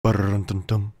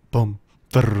Ba-dum-dum-dum, bum,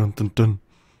 da-dum-dum-dum.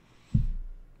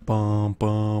 Bum,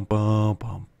 bum, bum,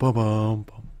 bum, bum, bum,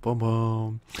 bum, bum,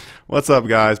 bum. What's up,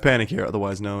 guys? Panic here,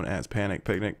 otherwise known as Panic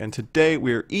Picnic, and today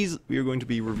we are going to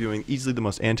be reviewing easily the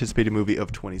most anticipated movie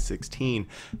of 2016.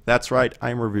 That's right,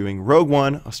 I am reviewing Rogue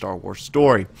One: A Star Wars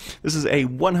Story. This is a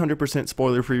 100%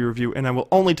 spoiler-free review, and I will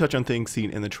only touch on things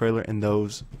seen in the trailer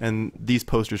and these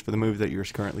posters for the movie that you're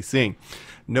currently seeing.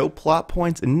 No plot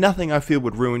points and nothing I feel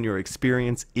would ruin your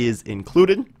experience is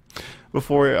included.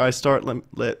 Before I start,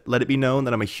 let it be known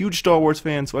that I'm a huge Star Wars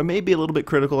fan, so I may be a little bit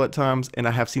critical at times, and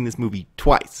I have seen this movie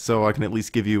twice, so I can at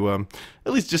least give you, at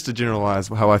least just to generalize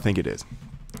how I think it is.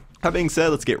 That being said,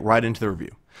 let's get right into the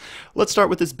review. Let's start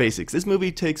with this basics. This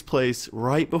movie takes place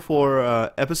right before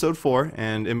Episode 4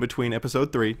 and in between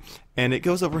Episode 3, and it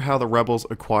goes over how the Rebels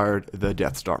acquired the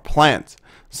Death Star plans.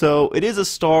 So it is a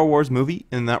Star Wars movie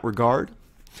in that regard.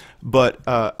 But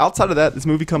outside of that, this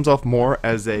movie comes off more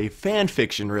as a fan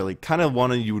fiction, really, kind of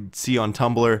one you would see on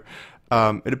Tumblr.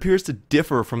 It appears to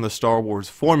differ from the Star Wars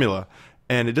formula,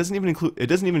 and it doesn't even include a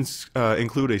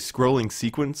scrolling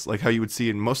sequence like how you would see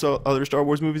in most other Star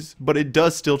Wars movies. But it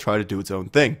does still try to do its own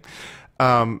thing.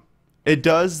 It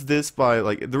does this by,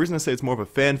 like, the reason I say it's more of a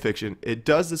fan fiction, it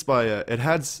does this by, it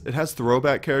has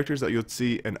throwback characters that you'll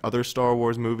see in other Star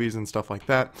Wars movies and stuff like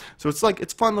that. So it's like,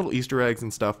 it's fun little Easter eggs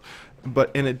and stuff.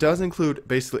 And it does include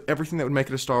basically everything that would make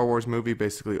it a Star Wars movie,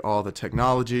 basically all the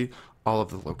technology, all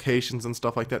of the locations and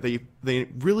stuff like that. They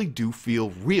really do feel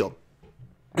real.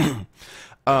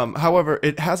 However,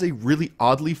 it has a really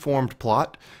oddly formed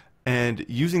plot, and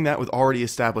using that with already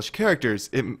established characters,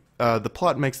 the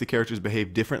plot makes the characters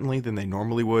behave differently than they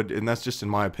normally would, and that's just in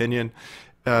my opinion.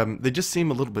 They just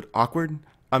seem a little bit awkward.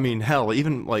 I mean, hell,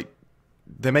 even like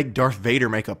they make Darth Vader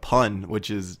make a pun, which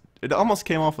is, it almost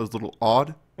came off as a little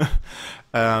odd.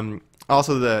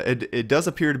 Also, it does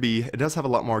appear to be, it does have a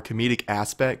lot more comedic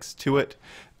aspects to it.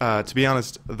 To be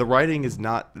honest, the writing is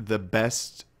not the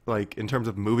best, like in terms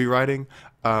of movie writing,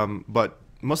 but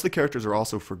most of the characters are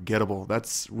also forgettable.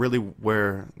 That's really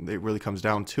where it really comes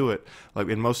down to it. Like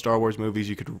in most Star Wars movies,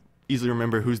 you could easily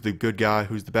remember who's the good guy,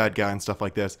 who's the bad guy, and stuff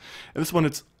like this. And this one,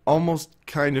 it's almost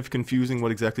kind of confusing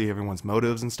what exactly everyone's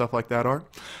motives and stuff like that are.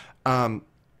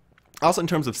 Also, in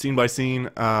terms of scene by scene,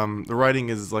 the writing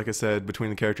is, like I said, between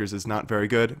the characters is not very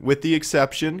good, with the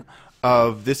exception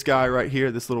of this guy right here,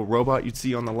 this little robot you'd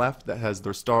see on the left that has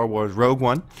their Star Wars Rogue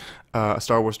One, a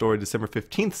Star Wars Story December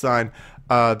 15th sign.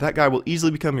 That guy will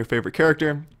easily become your favorite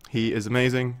character. He is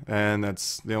amazing, and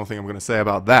that's the only thing I'm going to say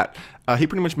about that. He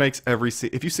pretty much makes every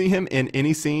scene. If you see him in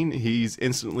any scene, he's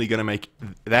instantly going to make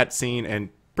that scene and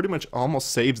pretty much almost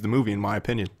saves the movie, in my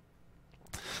opinion.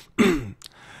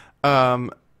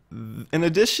 In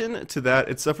addition to that,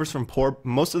 it suffers from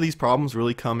most of these problems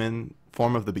really come in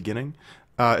form of the beginning.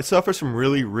 It suffers from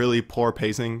really, really poor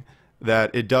pacing, that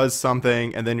it does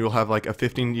something and then you'll have like a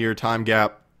 15-year time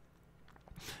gap.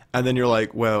 And then you're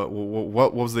like, well,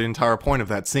 what was the entire point of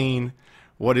that scene?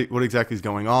 What exactly is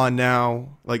going on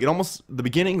now? Like, the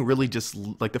beginning really just,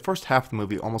 like the first half of the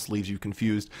movie almost leaves you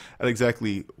confused at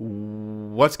exactly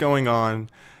what's going on.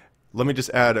 Let me just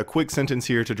add a quick sentence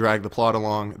here to drag the plot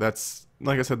along. That's,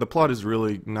 like I said, the plot is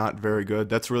really not very good.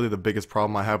 That's really the biggest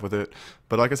problem I have with it.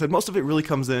 But like I said, most of it really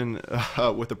comes in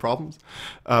with the problems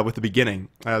with the beginning,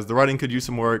 as the writing could use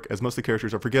some work, as most of the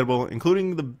characters are forgettable,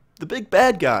 including the big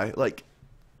bad guy. Like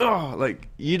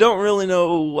you don't really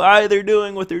know why they're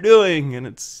doing what they're doing, and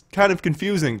it's kind of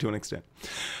confusing to an extent.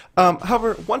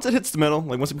 However, once it hits the middle,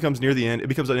 like once it becomes near the end, it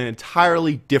becomes an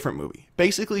entirely different movie. It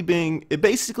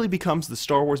basically becomes the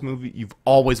Star Wars movie you've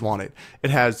always wanted. It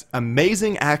has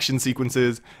amazing action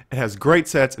sequences, it has great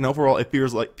sets, and overall it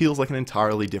feels like an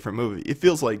entirely different movie. It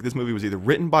feels like this movie was either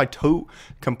written by two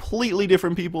completely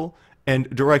different people and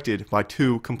directed by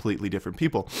two completely different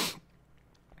people.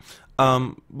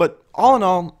 But all in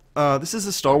all, this is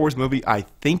a Star Wars movie I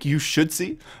think you should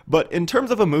see, but in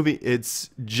terms of a movie, it's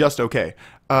just okay.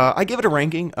 I give it a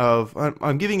ranking of,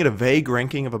 I'm giving it a vague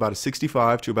ranking of about a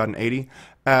 65 to about an 80,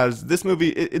 as this movie,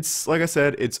 it's, like I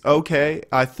said, it's okay.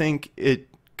 I think it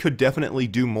could definitely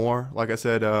do more. Like I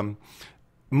said,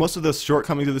 most of the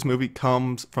shortcomings of this movie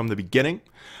comes from the beginning.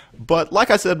 But like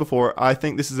I said before, I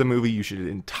think this is a movie you should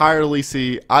entirely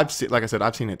see. Like I said,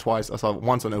 I've seen it twice. I saw it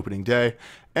once on opening day,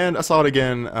 and I saw it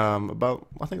again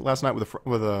I think last night with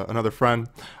another friend.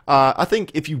 I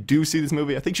think if you do see this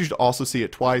movie, I think you should also see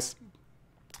it twice.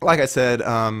 Like I said,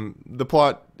 the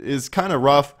plot is kind of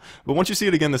rough, but once you see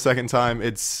it again the second time,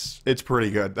 it's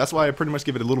pretty good. That's why I pretty much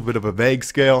give it a little bit of a vague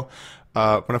scale.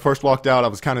 When I first walked out, I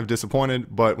was kind of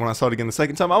disappointed, but when I saw it again the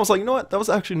second time, I was like, you know what, that was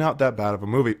actually not that bad of a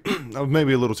movie. I was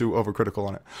maybe a little too overcritical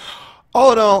on it.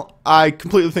 all in all, I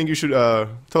completely think you should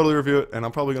totally review it, and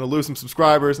I'm probably going to lose some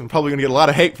subscribers and probably going to get a lot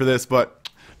of hate for this, but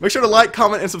make sure to like,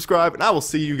 comment, and subscribe, and I will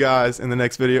see you guys in the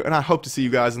next video, and I hope to see you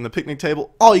guys in the picnic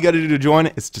table. All you got to do to join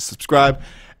it is to subscribe,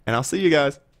 and I'll see you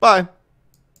guys. Bye.